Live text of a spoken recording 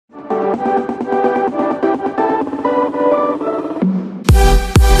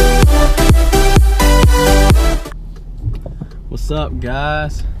What's up,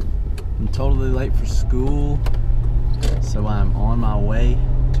 guys? I'm totally late for school, so I'm on my way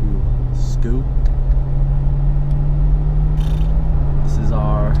to school. This is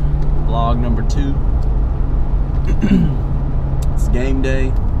our vlog number 2. It's game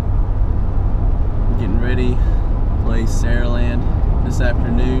day. Getting ready to play Saraland this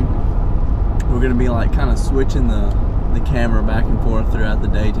afternoon. We're gonna be like kind of switching the camera back and forth throughout the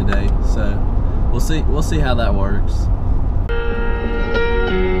day today, so we'll see how that works.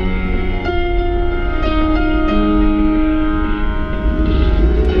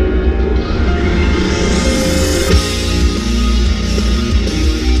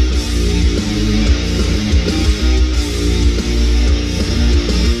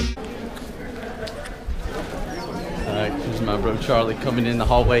 Alright, here's my bro Charlie coming in the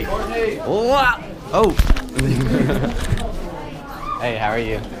hallway. Oh! Hey, how are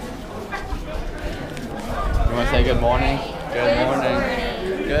you? You want to say good morning? Good morning.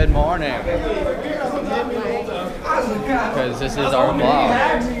 Good morning. Because this is our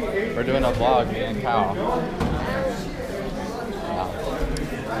vlog. We're doing a vlog, me and Kyle.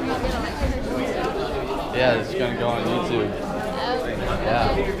 Yeah, it's going to go on YouTube.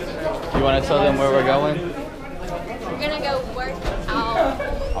 Yeah. You want to tell them where we're going? We're going to go work out.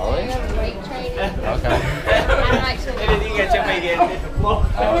 Are we? Weight training. Okay. I don't actually know. Oh,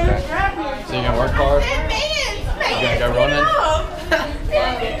 okay. So you're going to work hard? You're going to go running?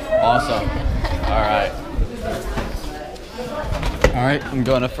 Awesome. Alright. Alright, I'm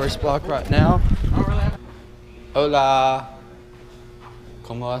going to first block right now. Hola.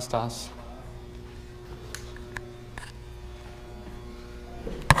 ¿Cómo estás?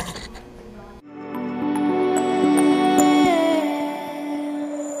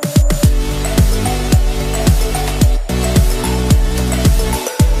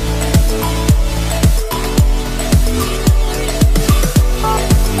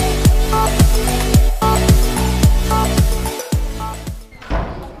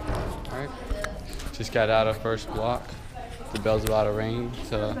 Just got out of first block. The bell's about to ring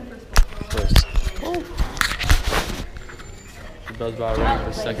to first. Oh. The bell's about to ring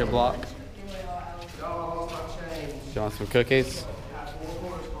for second block. You want some cookies?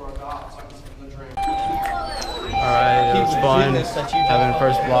 Alright, it was fun having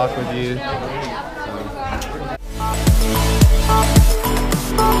first block with you.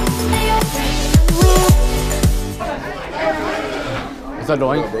 What's that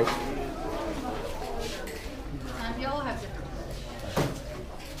doing? Bro?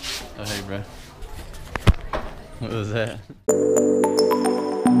 Oh, hey, bro. What was that?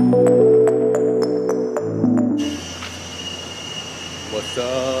 What's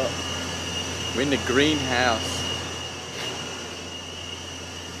up? We're in the greenhouse.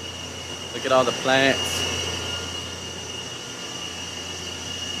 Look at all the plants.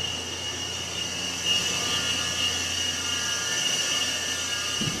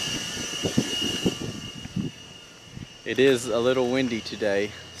 It is a little windy today,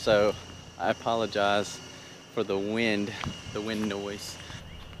 so I apologize for the wind noise.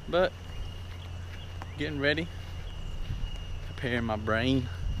 But getting ready, preparing my brain,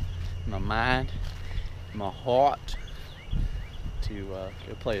 my mind, my heart to go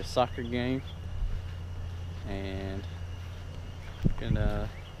play a soccer game, and gonna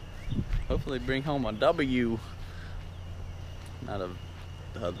hopefully bring home a W, not a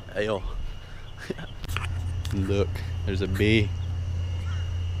L. Look, there's a bee.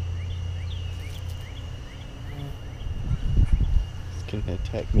 It's gonna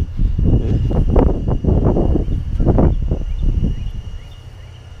attack me.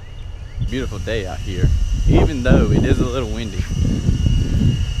 Beautiful day out here, even though it is a little windy.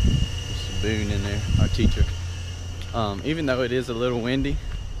 Mr. Boone in there, our teacher. Even though it is a little windy,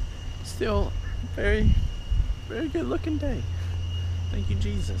 still very, very good looking day. Thank you,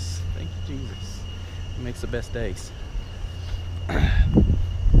 Jesus. Thank you, Jesus. It makes the best days. Oh,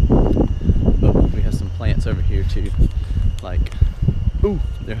 we have some plants over here too. Like, ooh,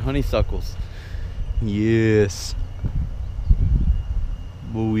 they're honeysuckles. Yes.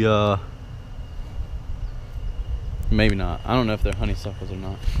 Booyah. Maybe not. I don't know if they're honeysuckles or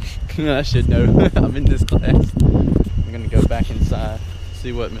not. I should know. I'm in this class. I'm gonna go back inside,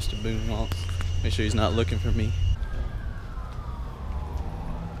 see what Mr. Boone wants. Make sure he's not looking for me.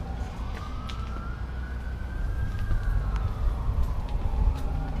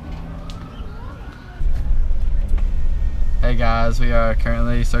 Hey guys, we are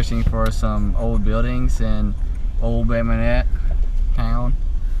currently searching for some old buildings in old Bay Minette town.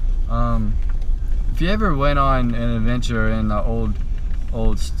 If you ever went on an adventure in an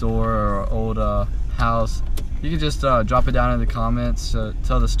old store or old house you can just drop it down in the comments.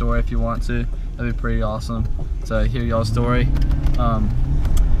 Tell the story if you want to. That'd be pretty awesome to hear y'all's story.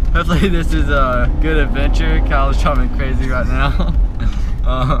 Hopefully this is a good adventure. Kyle's driving crazy right now.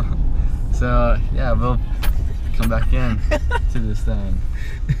 Yeah, we'll come back in to this thing.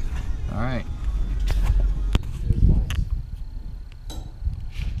 All right.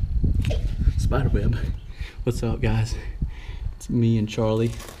 Spiderweb. What's up, guys? It's me and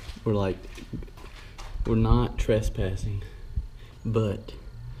Charlie. We're not trespassing, but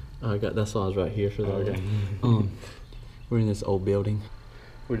I got that saw right here for the other guy. We're in this old building.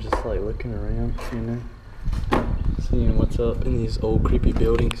 We're just like looking around, you know, seeing what's up in these old creepy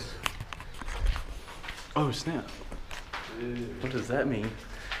buildings. Oh snap! What does that mean?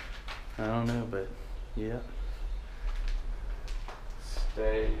 I don't know, but yeah.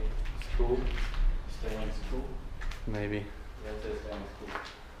 Stay in school. Maybe. Yeah, it says stay in school.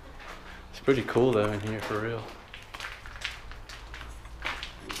 It's pretty cool though in here, for real.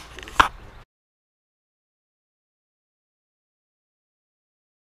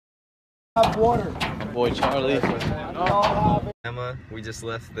 Water. My boy Charlie. Emma, we just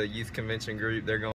left the youth convention group. They're going